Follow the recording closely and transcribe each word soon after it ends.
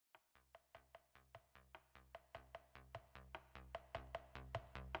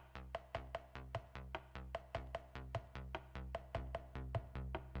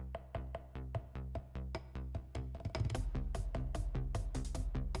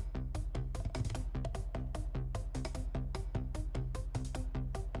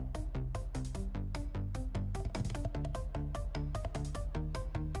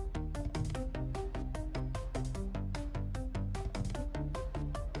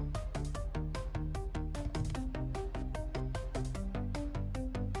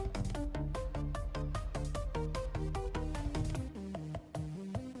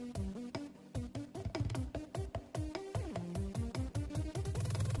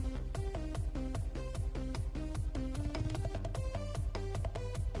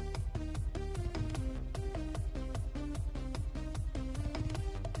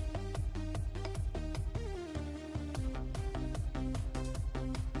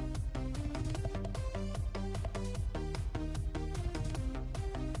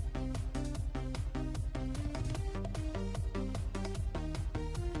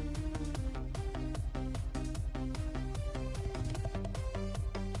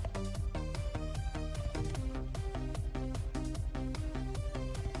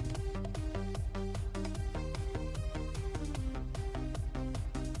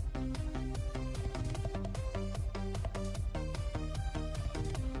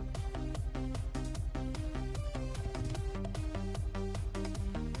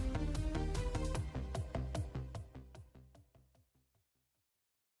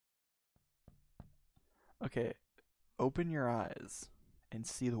Okay, open your eyes and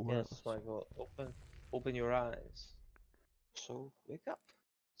see the world. Yes, Michael, open your eyes. So, wake up,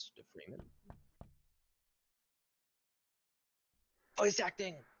 Mr. Freeman. Voice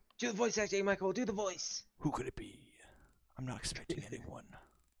acting! Do the voice acting, Michael, do the voice! Who could it be? I'm not expecting anyone.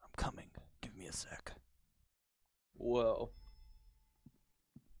 I'm coming. Give me a sec. Whoa.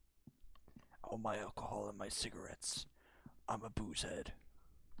 All my alcohol and my cigarettes. I'm a booze head.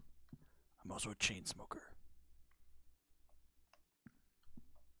 I'm also a chain smoker.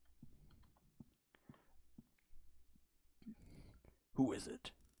 Who is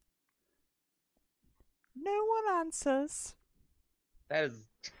it? No one answers. That is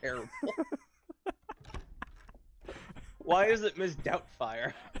terrible. Why is it Miss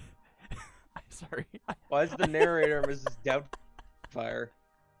Doubtfire? I'm sorry. Why is the narrator Mrs. Doubtfire?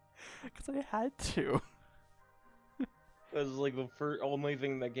 Because I had to. That was like the only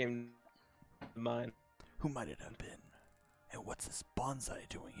thing that came to mind. Who might it have been? And what's this bonsai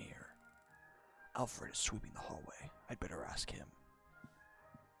doing here? Alfred is sweeping the hallway. I'd better ask him.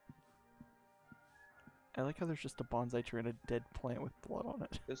 I like how there's just a bonsai tree and a dead plant with blood on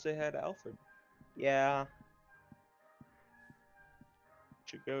it. Guess they had Alfred. Yeah.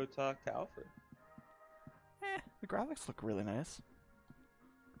 Should go talk to Alfred. The graphics look really nice.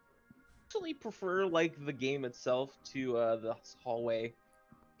 Actually prefer like the game itself to the hallway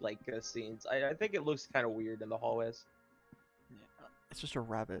like scenes. I think it looks kind of weird in the hallways. Yeah, it's just a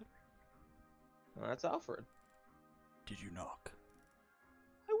rabbit. Oh, that's Alfred. Did you knock?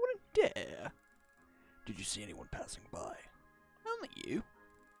 I wouldn't dare. Did you see anyone passing by? Only you.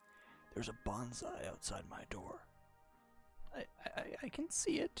 There's a bonsai outside my door. I can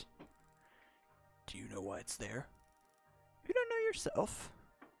see it. Do you know why it's there? If you don't know yourself,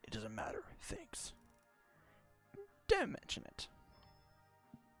 it doesn't matter. Thanks. Don't mention it.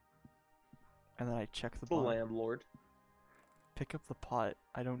 And then I check the The pot. landlord. Pick up the pot.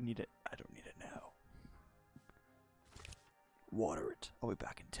 I don't need it. I don't need it now. Water it. I'll be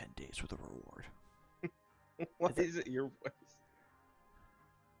back in 10 days with a reward. Why is it your voice?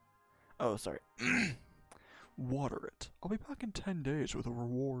 Oh, sorry. Water it. I'll be back in 10 days with a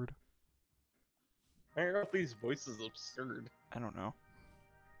reward. Why are all these voices absurd? I don't know.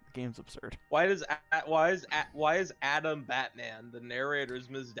 The game's absurd. Why is Adam Batman? The narrator's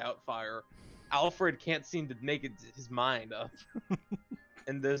Ms. Doubtfire. Alfred can't seem to make his mind up.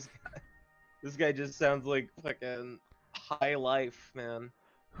 And this guy just sounds like fucking high life, man.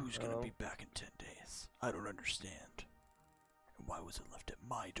 Who's gonna be back in 10 days? I don't understand. And why was it left at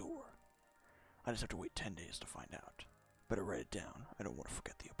my door? I just have to wait 10 days to find out. Better write it down. I don't want to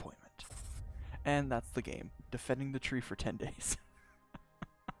forget the appointment. And that's the game. Defending the tree for 10 days.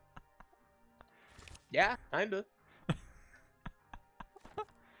 Yeah, kinda.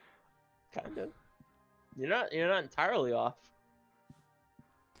 Kinda. You're not entirely off.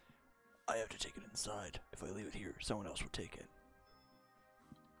 I have to take it inside. If I leave it here, someone else will take it.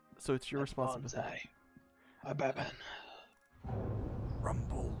 So it's your responsibility. I'm Batman.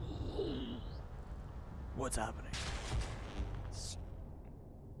 Rumble. What's happening?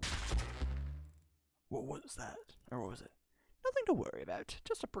 What was that? Or what was it? Nothing to worry about.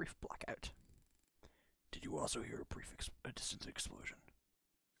 Just a brief blackout. Did you also hear a distant explosion?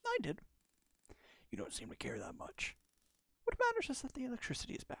 I did. You don't seem to care that much. What matters is that the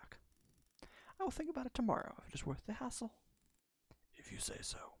electricity is back. I will think about it tomorrow if it is worth the hassle. If you say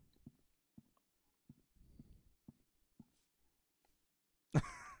so.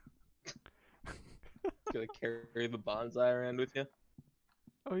 Gonna carry the bonsai around with you?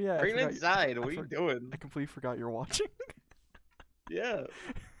 Oh yeah. Bring it inside. What are you doing? I completely forgot you're watching. Yeah.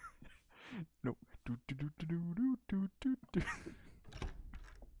 No. Do.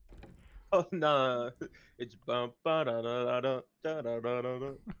 Oh no. It's bump ba da da da da da da da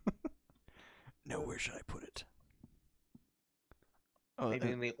da. No, where should I put it? Oh,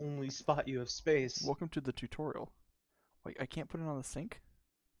 Maybe in the only spot you have space. Welcome to the tutorial. Wait, I can't put it on the sink?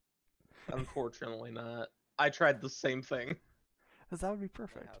 Unfortunately not. I tried the same thing. Because that would be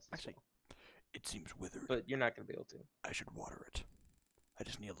perfect. Actually, it seems withered. But you're not going to be able to. I should water it. I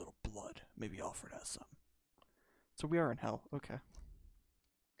just need a little blood. Maybe Alfred has some. So we are in hell. Okay.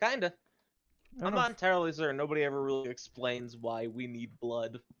 Kinda. I'm not entirely certain. Nobody ever really explains why we need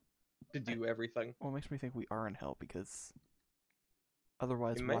blood to do everything. Well, it makes me think we are in hell because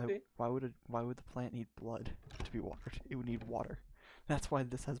otherwise, why would the plant need blood to be watered? It would need water. That's why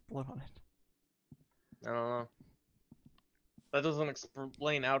this has blood on it. I don't know. That doesn't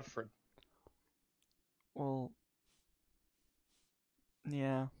explain Alfred. Well,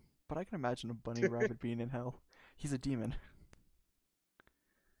 yeah, but I can imagine a bunny rabbit being in hell. He's a demon.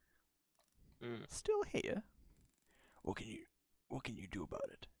 Mm. Still here? What can you do about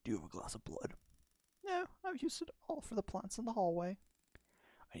it? Do you have a glass of blood? No, I've used it all for the plants in the hallway.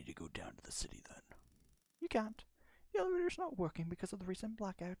 I need to go down to the city then. You can't. The elevator's not working because of the recent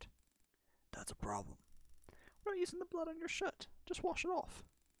blackout. That's a problem. We're not using the blood on your shirt. Just wash it off.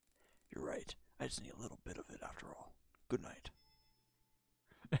 You're right. I just need a little bit of it after all. Good night.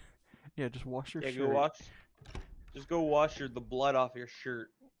 Yeah, just wash your shirt. Just go wash the blood off your shirt.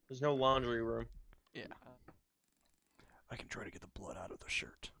 There's no laundry room. Yeah. I can try to get the blood out of the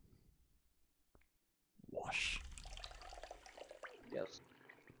shirt. Wash. Yes.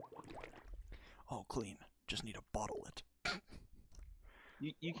 All clean. Just need to bottle it.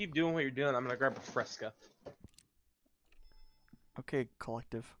 You keep doing what you're doing. I'm gonna grab a Fresca. Okay,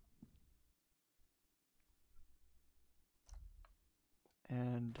 collective.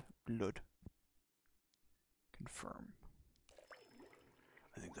 And blood. Confirm.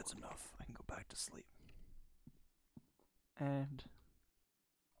 I think that's enough. I can go back to sleep. And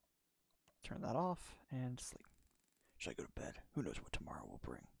turn that off and sleep. Should I go to bed? Who knows what tomorrow will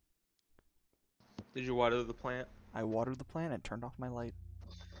bring. Did you water the plant? I watered the plant and turned off my light.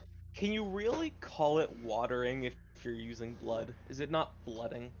 Can you really call it watering if you're using blood? Is it not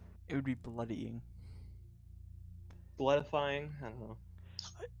blooding? It would be bloodying. Bloodifying? I don't know.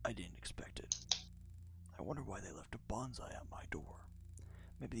 I didn't expect it. I wonder why they left a bonsai at my door.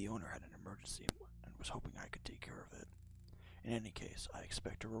 Maybe the owner had an emergency and was hoping I could take care of it. In any case, I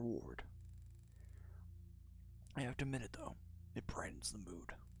expect a reward. I have to admit it though, it brightens the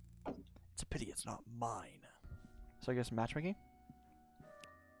mood. It's a pity it's not mine. So I guess matchmaking?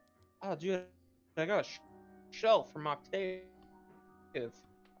 Oh, dude, I got a shell from Octave.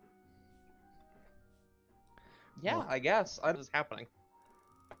 Yeah, What? I guess. What is happening?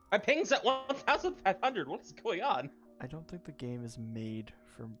 My ping's at 1,500. What is going on? I don't think the game is made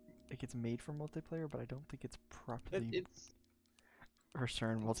for... Like, it's made for multiplayer, but I don't think it's properly It's for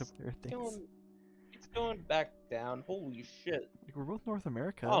certain multiplayer things. It's going back down. Holy shit. Like, we're both North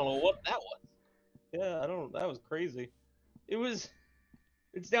America. I don't know what that was. Yeah, I don't. That was crazy.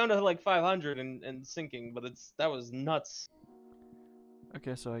 It's down to like 500 and sinking, but that was nuts.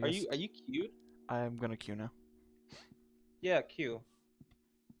 Okay, so I guess... Are you queued? I'm gonna queue now. Yeah, queue.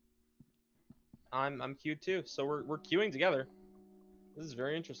 I'm queued too, so we're queuing together. This is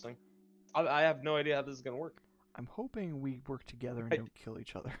very interesting. I have no idea how this is gonna work. I'm hoping we work together and don't kill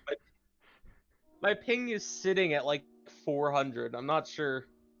each other. My ping is sitting at like 400. I'm not sure.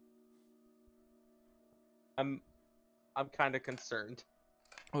 I'm kind of concerned.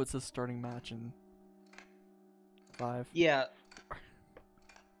 Oh, it says starting match in 5. Yeah.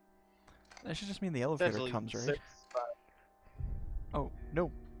 That should just mean the elevator comes, right? 6, 5. Oh,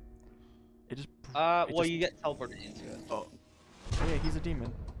 no. It just... well, you get teleported into it. Oh. Yeah, he's a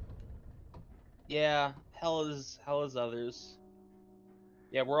demon. Yeah, hell is others.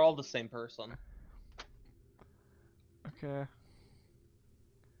 Yeah, we're all the same person. Okay.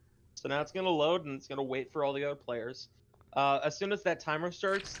 So now it's gonna load and it's gonna wait for all the other players. As soon as that timer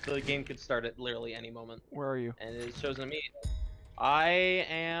starts, the game could start at literally any moment. Where are you? And it shows me. I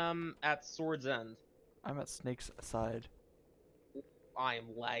am at Sword's End. I'm at Snake's side. I am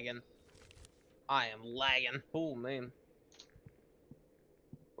lagging. Oh man.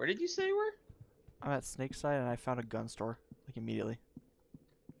 Where did you say you were? I'm at Snake's side and I found a gun store, like immediately.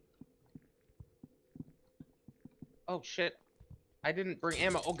 Oh shit. I didn't bring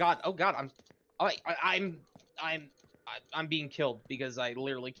ammo. Oh god. I'm being killed because I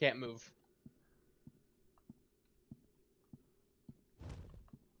literally can't move.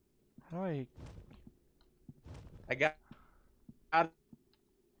 How do I... I got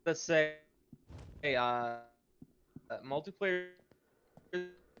to say, hey, multiplayer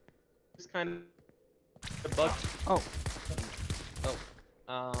is kind of bugged. Oh.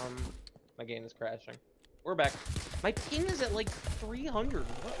 My game is crashing. We're back. My ping is at like 300.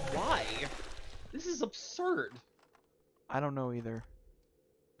 Why? This is absurd. I don't know either.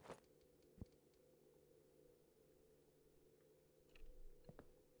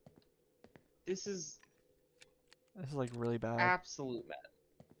 This is like really bad. absolute mad.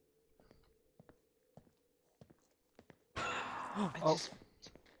 Oh.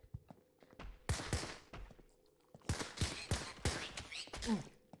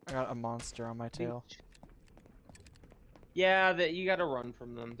 I got a monster on my tail. Yeah, that you gotta run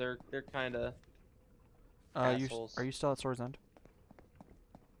from them. They're kind of assholes. Are you still at Sword's End?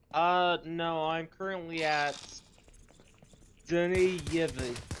 No, I'm currently at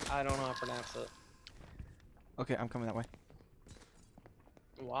Dunyevi. I don't know how to pronounce it. Okay, I'm coming that way.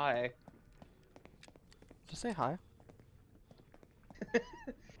 Why? Just say hi.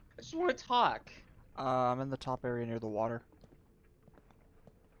 just want to talk. I'm in the top area near the water.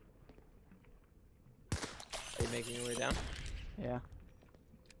 Are you making your way down? Yeah.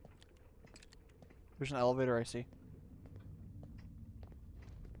 There's an elevator I see.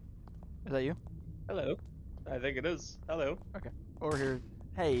 Is that you? Hello. I think it is. Hello. Okay. Over here.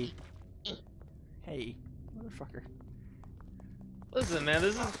 Hey. Hey. Motherfucker. Listen, man,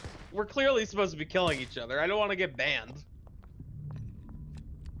 we're clearly supposed to be killing each other. I don't want to get banned.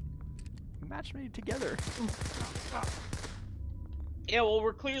 Match me together. Yeah, well,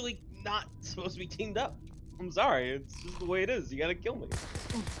 we're clearly not supposed to be teamed up. I'm sorry, it's just the way it is. You gotta kill me.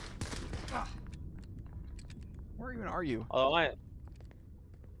 Where even are you? Oh,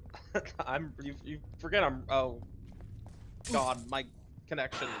 you forget I'm. Oh, God, my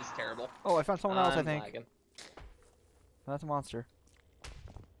connection is terrible. Oh, I found someone else, I I'm think. lagging. That's a monster.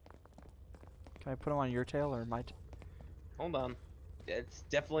 Can I put him on your tail or my Hold on. It's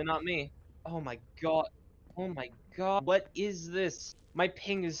definitely not me. Oh my God. Oh my God. What is this? My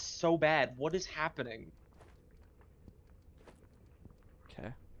ping is so bad. What is happening?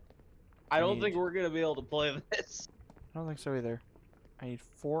 Okay. I don't think we're gonna be able to play this. I don't think so either. I need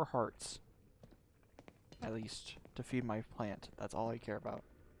 4 hearts. At least. To feed my plant. That's all I care about.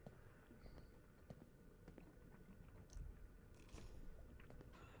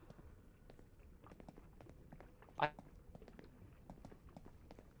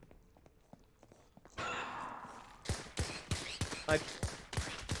 My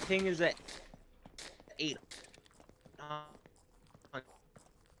ping is at 8. I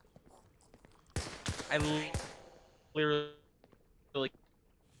literally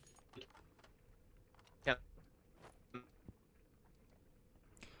can't.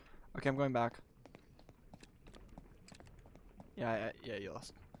 Okay, I'm going back. Yeah, you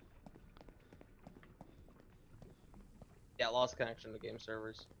lost. Yeah, lost connection to game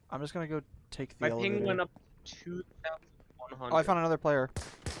servers. I'm just gonna go take the My elevator. ping went up to 2,100. Oh, I found another player.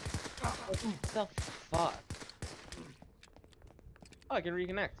 What the fuck? Oh, I can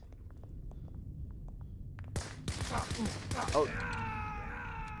reconnect. Oh.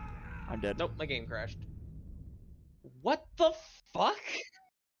 I'm dead. Nope, my game crashed. What the fuck?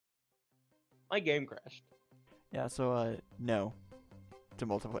 My game crashed. Yeah, so, no. To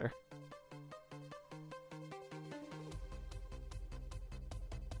multiplayer.